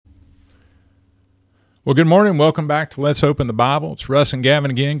Well, good morning. Welcome back to Let's Open the Bible. It's Russ and Gavin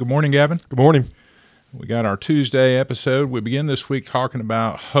again. Good morning, Gavin. Good morning. We got our Tuesday episode. We begin this week talking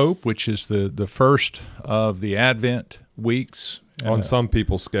about hope, which is the first of the Advent weeks. On some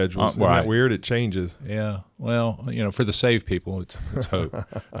people's schedules. Isn't that weird? It changes. Yeah. Well, for the saved people, it's hope.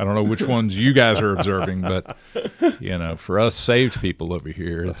 I don't know which ones you guys are observing, but, for us saved people over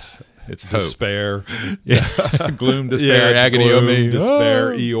here, it's hope. Despair. Yeah. Gloom, despair, agony, gloom, me.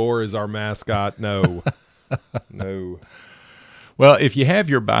 despair. Eeyore is our mascot. No. No. Well, if you have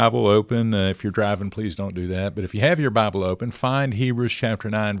your Bible open, if you're driving, please don't do that. But if you have your Bible open, find Hebrews chapter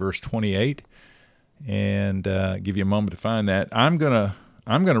 9, verse 28, and give you a moment to find that. I'm gonna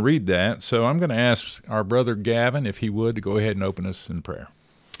read that, so I'm gonna ask our brother Gavin, if he would, to go ahead and open us in prayer.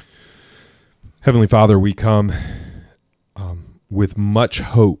 Heavenly Father, we come with much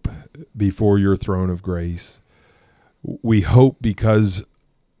hope before your throne of grace. We hope because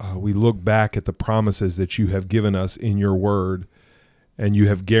we look back at the promises that you have given us in your word, and you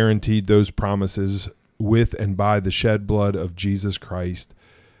have guaranteed those promises with and by the shed blood of Jesus Christ.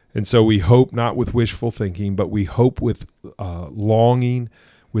 And so we hope not with wishful thinking, but we hope with longing,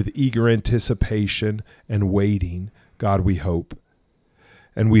 with eager anticipation and waiting. God, we hope.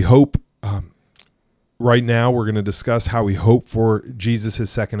 And we hope right now we're going to discuss how we hope for Jesus'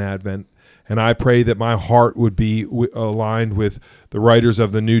 second advent. And I pray that my heart would be aligned with the writers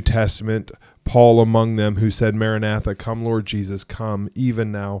of the New Testament, Paul among them, who said, Maranatha, come, Lord Jesus, come,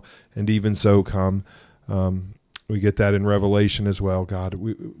 even now, and even so come. We get that in Revelation as well, God.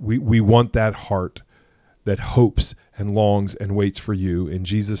 We want that heart that hopes and longs and waits for you. In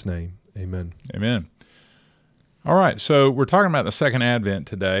Jesus' name, amen. Amen. All right, so we're talking about the second advent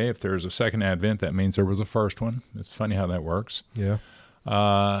today. If there's a second advent, that means there was a first one. It's funny how that works. Yeah.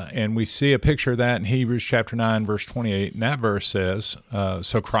 And we see a picture of that in Hebrews chapter 9, verse 28. And that verse says,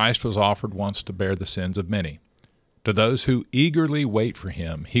 so Christ was offered once to bear the sins of many. To those who eagerly wait for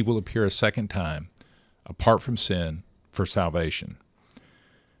him, he will appear a second time, apart from sin, for salvation.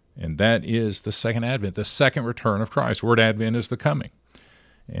 And that is the second advent, the second return of Christ. The word advent is the coming.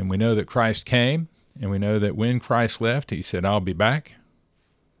 And we know that Christ came, and we know that when Christ left, he said, I'll be back.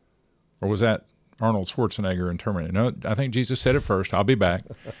 Or was that Arnold Schwarzenegger in Terminator? No, I think Jesus said it first, I'll be back.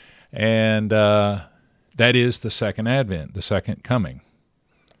 And that is the second advent, the second coming.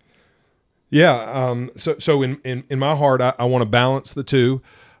 Yeah, so in my heart, I want to balance the two.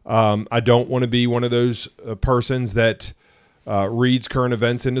 I don't want to be one of those persons that reads current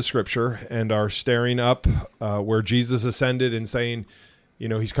events into Scripture and are staring up where Jesus ascended and saying,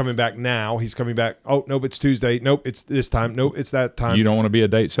 he's coming back now. He's coming back. Oh, nope, it's Tuesday. Nope, it's this time. Nope, it's that time. You don't want to be a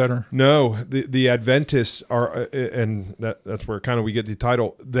date setter? No, the Adventists are, and that's where kind of we get the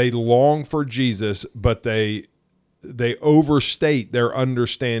title. They long for Jesus, but they overstate their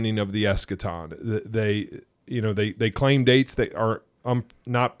understanding of the eschaton. They claim dates that are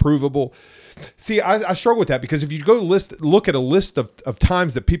not provable. See, I struggle with that because if you go look at a list of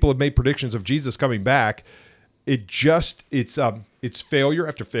times that people have made predictions of Jesus coming back, it's failure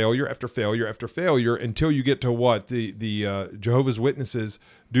after failure after failure after failure until you get to what the Jehovah's Witnesses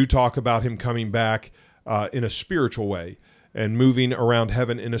do talk about him coming back in a spiritual way and moving around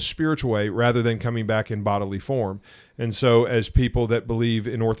heaven in a spiritual way rather than coming back in bodily form. And so as people that believe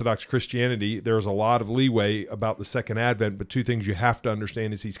in Orthodox Christianity, there's a lot of leeway about the second advent, but two things you have to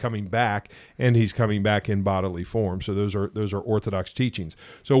understand is he's coming back and he's coming back in bodily form. So those are Orthodox teachings.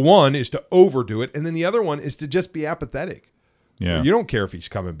 So one is to overdo it, and then the other one is to just be apathetic. Yeah. You don't care if he's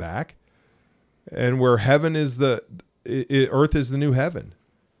coming back. And where heaven is earth is the new heaven.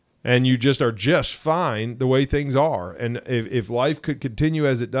 And you just are just fine the way things are. And if life could continue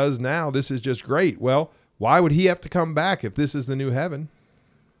as it does now, this is just great. Well, why would he have to come back if this is the new heaven?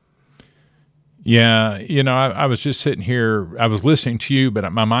 Yeah, I was just sitting here, I was listening to you,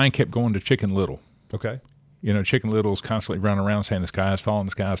 but my mind kept going to Chicken Little. Okay. Chicken Little is constantly running around saying the sky is falling,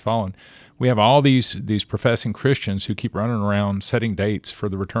 the sky is falling. We have all these professing Christians who keep running around setting dates for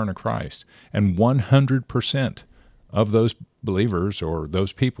the return of Christ. And 100% of those believers or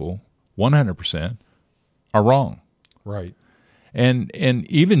those people, 100% are wrong. Right. And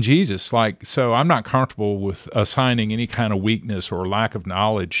even Jesus, so I'm not comfortable with assigning any kind of weakness or lack of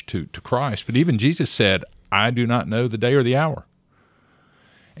knowledge to Christ, but even Jesus said, I do not know the day or the hour.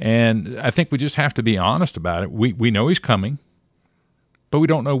 And I think we just have to be honest about it. We know he's coming, but we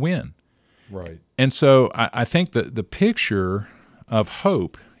don't know when. Right. And so I think that the picture of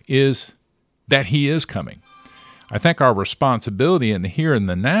hope is that he is coming. I think our responsibility in the here and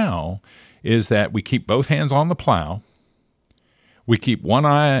the now is that we keep both hands on the plow. We keep one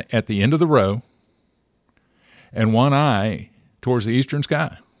eye at the end of the row and one eye towards the eastern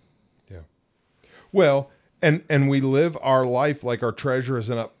sky. Yeah. Well, and we live our life like our treasure is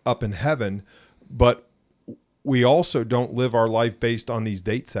up in heaven, but we also don't live our life based on these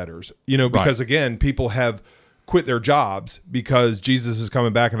date setters, because again, people have quit their jobs because Jesus is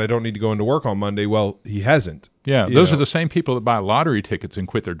coming back and I don't need to go into work on Monday. Well, he hasn't. Yeah. Those are the same people that buy lottery tickets and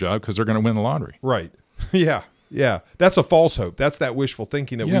quit their job because they're going to win the lottery. Right. Yeah. Yeah. That's a false hope. That's that wishful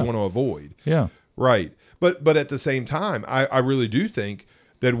thinking that we want to avoid. Yeah. Right. But at the same time, I really do think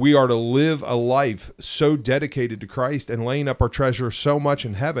that we are to live a life so dedicated to Christ and laying up our treasure so much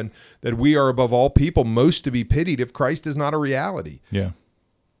in heaven that we are above all people most to be pitied if Christ is not a reality. Yeah.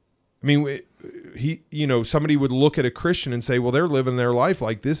 I mean, somebody would look at a Christian and say, well, they're living their life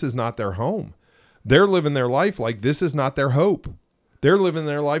like this is not their home. They're living their life like this is not their hope. They're living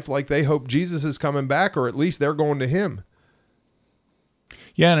their life like they hope Jesus is coming back, or at least they're going to him.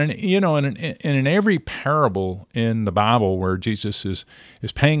 Yeah, and in every parable in the Bible where Jesus is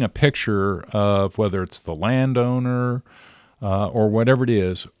painting a picture of whether it's the landowner or whatever it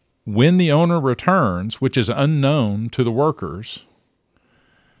is, when the owner returns, which is unknown to the workers,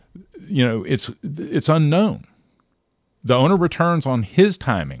 it's unknown. The owner returns on his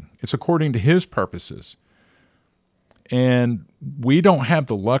timing. It's according to his purposes. And we don't have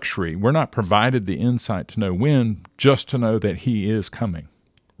the luxury. We're not provided the insight to know when, just to know that he is coming.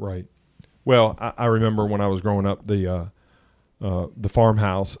 Right. Well, I remember when I was growing up, the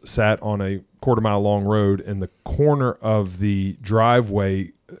farmhouse sat on a quarter-mile long road, and the corner of the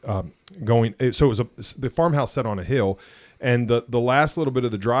driveway the farmhouse sat on a hill, and the last little bit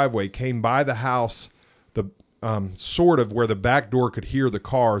of the driveway came by the house, sort of where the back door could hear the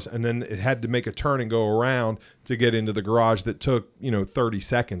cars, and then it had to make a turn and go around to get into the garage that took 30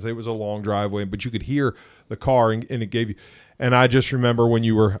 seconds. It was a long driveway, but you could hear the car, and it gave you. And I just remember when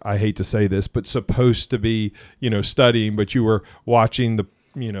you were, I hate to say this, but supposed to be studying, but you were watching the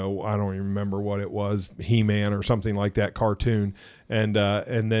I don't even remember what it was, He-Man or something like that cartoon, and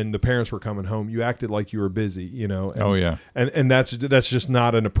then the parents were coming home. You acted like you were busy, And, oh yeah, and that's just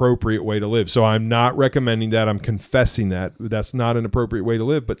not an appropriate way to live. So I'm not recommending that. I'm confessing that that's not an appropriate way to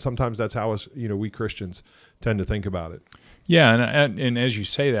live. But sometimes that's how us, we Christians tend to think about it. Yeah, and as you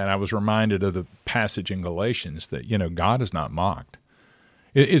say that, I was reminded of the passage in Galatians that God is not mocked.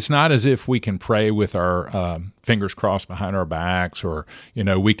 It's not as if we can pray with our fingers crossed behind our backs, or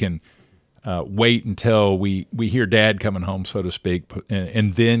we can wait until we hear Dad coming home, so to speak,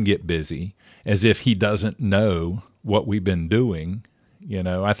 and then get busy, as if he doesn't know what we've been doing.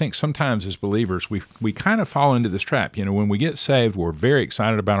 I think sometimes as believers we kind of fall into this trap. When we get saved, we're very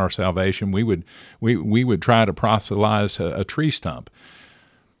excited about our salvation. We would try to proselytize a tree stump.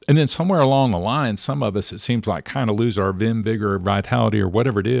 And then somewhere along the line, some of us, it seems like, kind of lose our vim, vigor, or vitality, or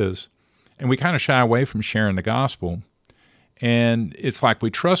whatever it is, and we kind of shy away from sharing the gospel. And it's like we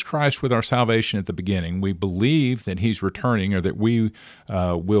trust Christ with our salvation at the beginning. We believe that he's returning, or that we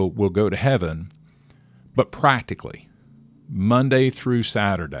will go to heaven. But practically, Monday through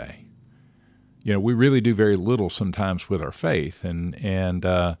Saturday, we really do very little sometimes with our faith. And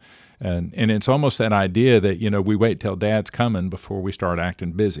it's almost that idea that, we wait till Dad's coming before we start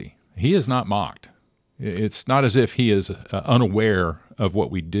acting busy. He is not mocked. It's not as if he is unaware of what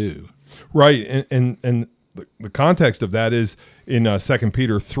we do. Right. And the context of that is in 2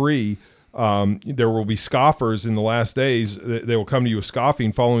 Peter 3, there will be scoffers in the last days. They will come to you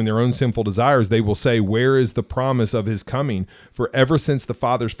scoffing, following their own sinful desires. They will say, where is the promise of his coming? For ever since the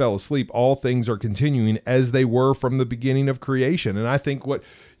fathers fell asleep, all things are continuing as they were from the beginning of creation. And I think what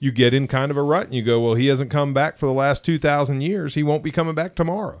you get in kind of a rut, and you go, well, he hasn't come back for the last 2,000 years. He won't be coming back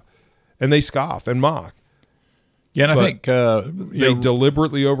tomorrow. And they scoff and mock. Yeah, and I think they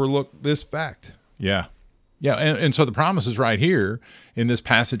deliberately overlook this fact. Yeah. Yeah, and so the promise is right here in this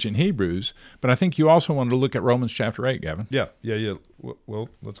passage in Hebrews, but I think you also wanted to look at Romans chapter 8, Gavin. Yeah. Well,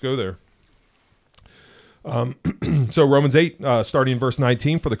 let's go there. So Romans 8, starting in verse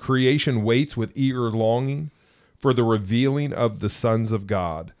 19, for the creation waits with eager longing for the revealing of the sons of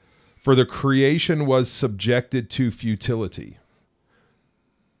God. For the creation was subjected to futility.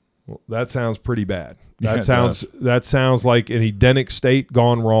 Well, that sounds pretty bad. That sounds like an Edenic state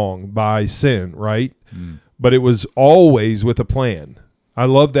gone wrong by sin, right? Mm. But it was always with a plan. I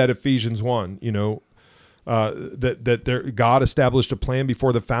love that Ephesians 1, that God established a plan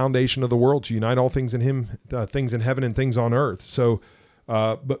before the foundation of the world to unite all things in him, things in heaven and things on earth. So,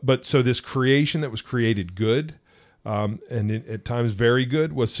 so this creation that was created good, and at times very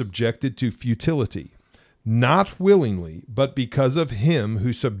good, was subjected to futility, not willingly, but because of him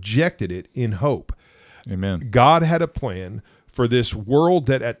who subjected it in hope. Amen. God had a plan for this world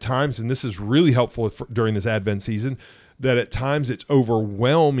that at times, and this is really helpful during this Advent season, that at times it's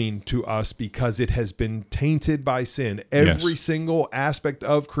overwhelming to us because it has been tainted by sin. Every single aspect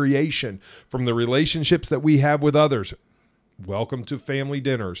of creation, from the relationships that we have with others, welcome to family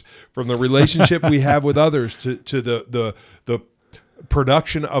dinners, from the relationship we have with others to the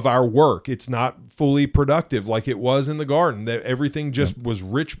production of our work. It's not fully productive like it was in the garden, that everything just was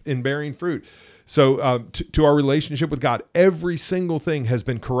rich in bearing fruit. So to our relationship with God, every single thing has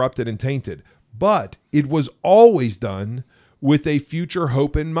been corrupted and tainted, but it was always done with a future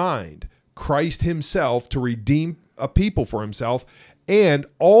hope in mind. Christ himself to redeem a people for himself. And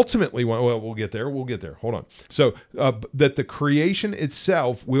ultimately, well, we'll get there. Hold on. So that the creation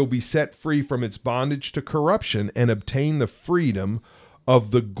itself will be set free from its bondage to corruption and obtain the freedom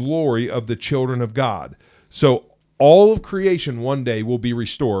of the glory of the children of God. So all of creation one day will be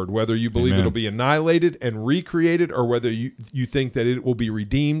restored, whether you believe it'll be annihilated and recreated, or whether you think that it will be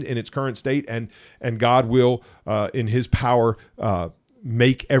redeemed in its current state, and God will, in his power,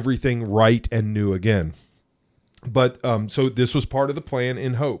 make everything right and new again. But so this was part of the plan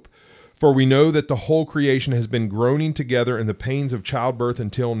in hope. For we know that the whole creation has been groaning together in the pains of childbirth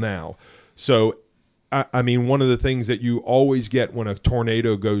until now. So, I mean, one of the things that you always get when a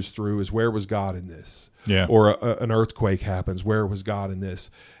tornado goes through is, where was God in this? Yeah. Or an earthquake happens, where was God in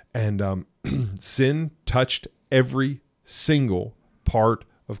this? And sin touched every single part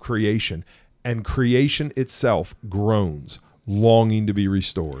of creation, and creation itself groans, longing to be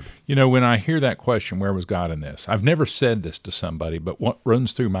restored. You know, when I hear that question, where was God in this? I've never said this to somebody, but what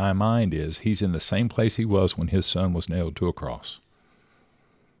runs through my mind is he's in the same place he was when his son was nailed to a cross.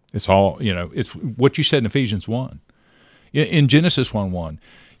 It's all, you know, it's what you said in Ephesians 1. In Genesis 1:1,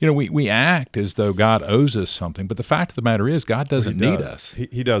 you know, we act as though God owes us something, but the fact of the matter is God doesn't need us.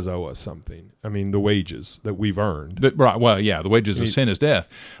 He does owe us something. I mean, the wages that we've earned. Right. Well, yeah, the wages of sin is death.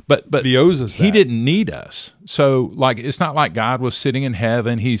 But he owes us that. He didn't need us. So, like, it's not like God was sitting in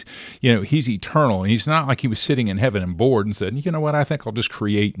heaven. He's eternal. He's not like he was sitting in heaven and bored and said, you know what, I think I'll just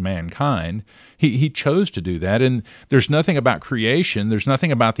create mankind. He chose to do that. And there's nothing about creation. There's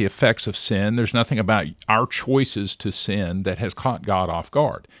nothing about the effects of sin. There's nothing about our choices to sin that has caught God off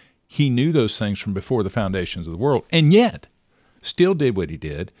guard. He knew those things from before the foundations of the world, and yet still did what he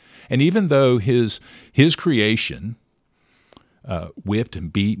did. And even though his creation whipped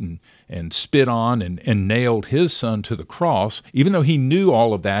and beat and spit on and nailed his son to the cross, even though he knew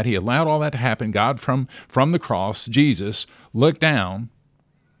all of that, he allowed all that to happen. God from the cross, Jesus, looked down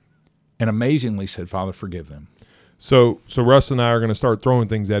and amazingly said, Father, forgive them. So Russ and I are going to start throwing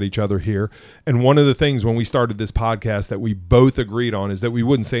things at each other here. And one of the things when we started this podcast that we both agreed on is that we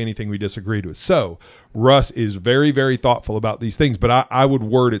wouldn't say anything we disagreed with. So Russ is very, very thoughtful about these things, but I would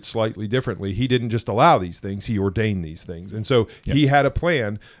word it slightly differently. He didn't just allow these things, he ordained these things. And so he had a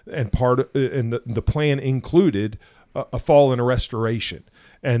plan, and the plan included a fall and a restoration,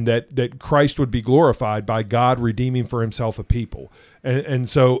 and that Christ would be glorified by God redeeming for himself a people. And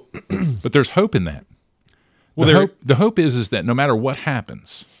so but there's hope in that. Well, the hope is that no matter what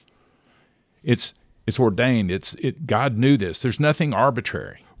happens, it's ordained. God knew this. There's nothing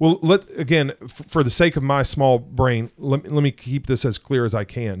arbitrary. Well, for the sake of my small brain, let me keep this as clear as I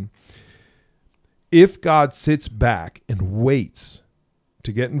can. If God sits back and waits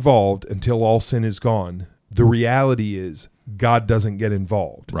to get involved until all sin is gone, the reality is God doesn't get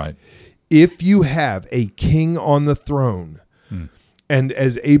involved. Right. If you have a king on the throne, and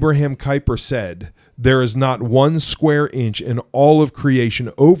as Abraham Kuyper said, there is not one square inch in all of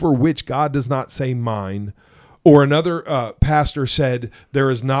creation over which God does not say mine. Or another pastor said, there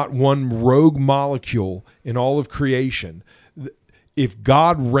is not one rogue molecule in all of creation. If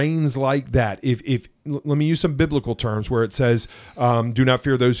God reigns like that, if let me use some biblical terms where it says, do not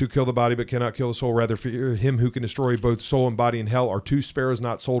fear those who kill the body but cannot kill the soul. Rather fear him who can destroy both soul and body in hell. Are two sparrows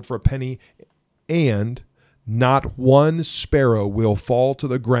not sold for a penny? And not one sparrow will fall to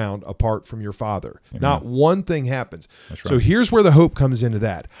the ground apart from your Father. Amen. Not one thing happens. That's right. So here's where the hope comes into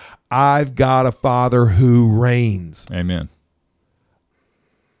that. I've got a Father who reigns. Amen.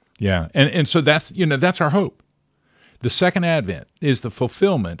 Yeah. And so that's our hope. The second advent is the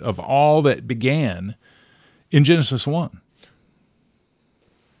fulfillment of all that began in Genesis 1.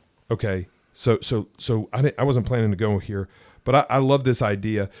 Okay. So I wasn't planning to go here, but I love this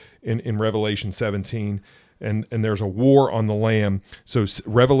idea in Revelation 17. And there's a war on the Lamb. So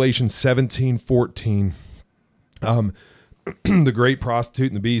Revelation 17:14, the great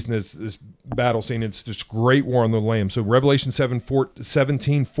prostitute and the beast, and this battle scene, it's this great war on the Lamb. So Revelation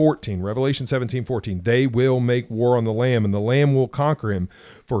 17:14, they will make war on the Lamb, and the Lamb will conquer him,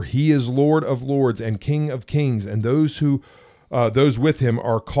 for he is Lord of lords and King of kings, and those with him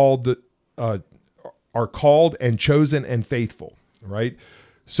are called are called and chosen and faithful, right?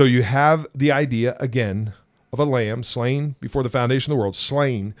 So you have the idea, again, of a lamb slain before the foundation of the world,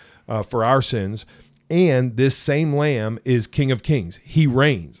 slain for our sins. And this same lamb is King of Kings. He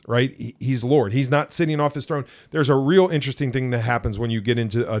reigns, right? He's Lord. He's not sitting off his throne. There's a real interesting thing that happens when you get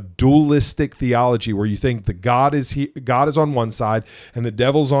into a dualistic theology where you think the God is on one side and the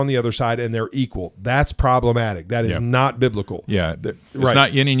devil's on the other side and they're equal. That's problematic. That is not biblical. Yeah, it's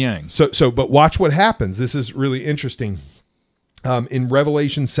not yin and yang. But watch what happens. This is really interesting. In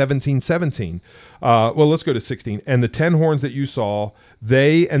Revelation 17:17, well, let's go to 16. And the 10 horns that you saw,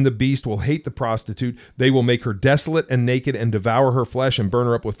 they and the beast will hate the prostitute. They will make her desolate and naked and devour her flesh and burn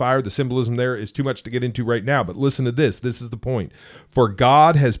her up with fire. The symbolism there is too much to get into right now, but listen to this. This is the point. For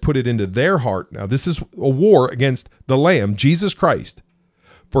God has put it into their heart. Now, this is a war against the Lamb, Jesus Christ.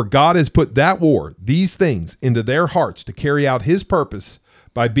 For God has put that war, these things, into their hearts to carry out his purpose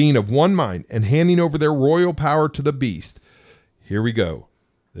by being of one mind and handing over their royal power to the beast. Here we go.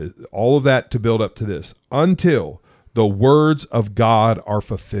 All of that to build up to this. Until the words of God are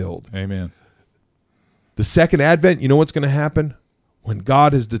fulfilled. Amen. The second advent, you know what's going to happen? When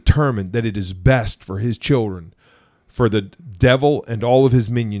God has determined that it is best for his children, for the devil and all of his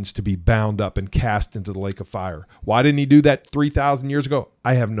minions to be bound up and cast into the lake of fire. Why didn't he do that 3,000 years ago?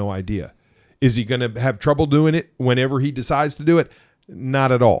 I have no idea. Is he going to have trouble doing it whenever he decides to do it?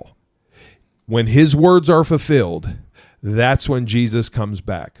 Not at all. When his words are fulfilled, that's when Jesus comes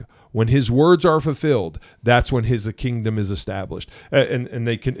back. When his words are fulfilled, that's when his kingdom is established. And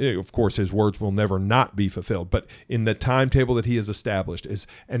they can, of course, his words will never not be fulfilled, but in the timetable that he has established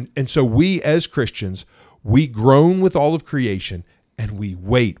and so we as Christians, we groan with all of creation and we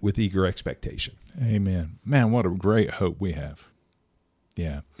wait with eager expectation. Amen. Man, what a great hope we have.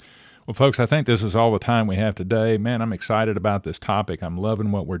 Yeah. Well, folks, I think this is all the time we have today. Man, I'm excited about this topic. I'm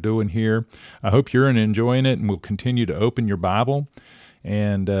loving what we're doing here. I hope you're enjoying it, and we'll continue to open your Bible.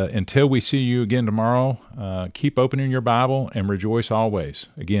 And until we see you again tomorrow, keep opening your Bible and rejoice always.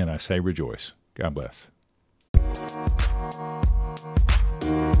 Again, I say rejoice. God bless.